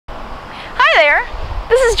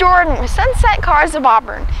This is Jordan with Sunset Cars of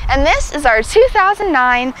Auburn, and this is our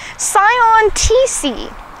 2009 Scion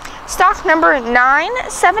TC, stock number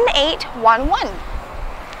 97811.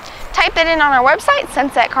 Type that in on our website,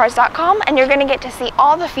 sunsetcars.com, and you're going to get to see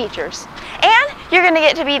all the features. And you're going to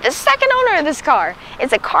get to be the second owner of this car.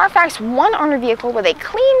 It's a Carfax one-owner vehicle with a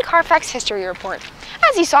clean Carfax history report,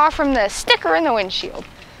 as you saw from the sticker in the windshield.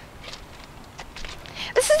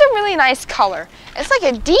 This is a really nice color. It's like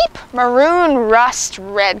a deep maroon rust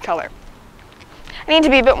red color. I need to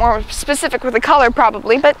be a bit more specific with the color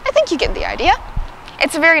probably, but I think you get the idea.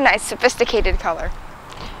 It's a very nice sophisticated color.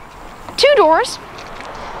 2 doors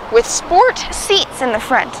with sport seats in the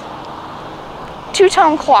front.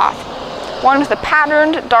 2-tone cloth. One with a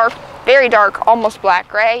patterned dark, very dark, almost black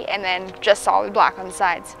gray, and then just solid black on the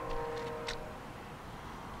sides.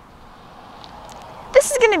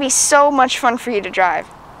 This is going to be so much fun for you to drive.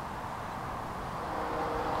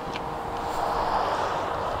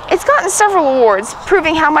 It's gotten several awards,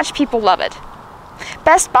 proving how much people love it.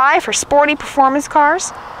 Best Buy for sporty performance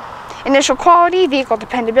cars, initial quality, vehicle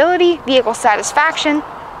dependability, vehicle satisfaction.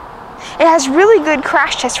 It has really good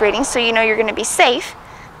crash test ratings, so you know you're going to be safe.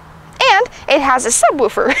 And it has a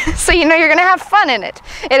subwoofer, so you know you're going to have fun in it.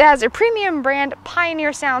 It has a premium brand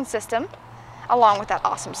Pioneer sound system, along with that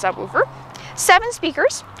awesome subwoofer. 7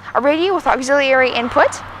 speakers, a radio with auxiliary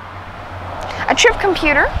input, a trip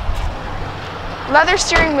computer, leather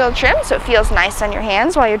steering wheel trim so it feels nice on your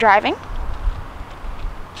hands while you're driving.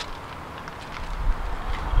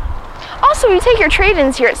 Also, we take your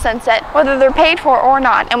trade-ins here at Sunset, whether they're paid for or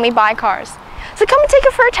not, and we buy cars. So come and take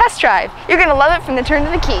it for a test drive. You're going to love it from the turn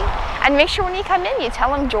of the key. And make sure when you come in, you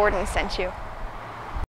tell them Jordan sent you.